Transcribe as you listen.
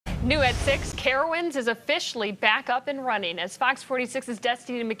New at 6, Carowinds is officially back up and running. As Fox 46's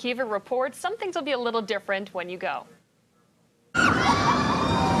Destiny McKeever reports, some things will be a little different when you go.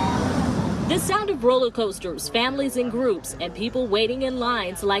 The sound of roller coasters, families in groups, and people waiting in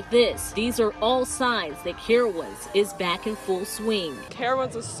lines like this. These are all signs that Carowinds is back in full swing.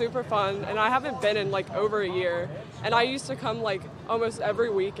 Carowinds is super fun, and I haven't been in like over a year, and I used to come like almost every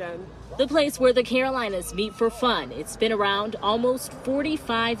weekend. The place where the Carolinas meet for fun. It's been around almost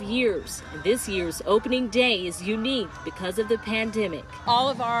 45 years. And this year's opening day is unique because of the pandemic. All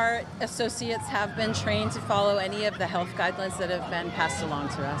of our associates have been trained to follow any of the health guidelines that have been passed along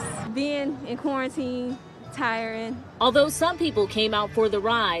to us. Being in quarantine, tiring. Although some people came out for the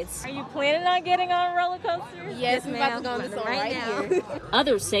rides, Are you planning on getting on a roller coaster? Yes, we're ma'am. about to go on this one Right now. here.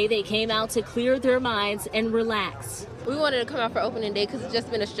 others say they came out to clear their minds and relax. We wanted to come out for opening day because it's just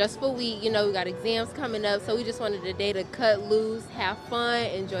been a stressful week. You know, we got exams coming up, so we just wanted a day to cut loose, have fun,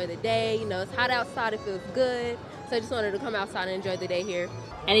 enjoy the day. You know, it's hot outside, it feels good. So I just wanted to come outside and enjoy the day here.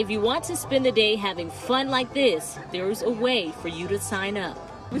 And if you want to spend the day having fun like this, there's a way for you to sign up.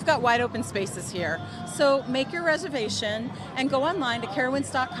 We've got wide open spaces here. So make your reservation and go online to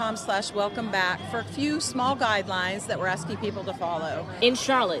carowinds.com/welcome back for a few small guidelines that we're asking people to follow. In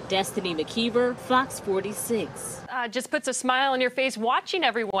Charlotte, Destiny McKeever, Fox 46. Just puts a smile on your face watching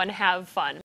everyone have fun.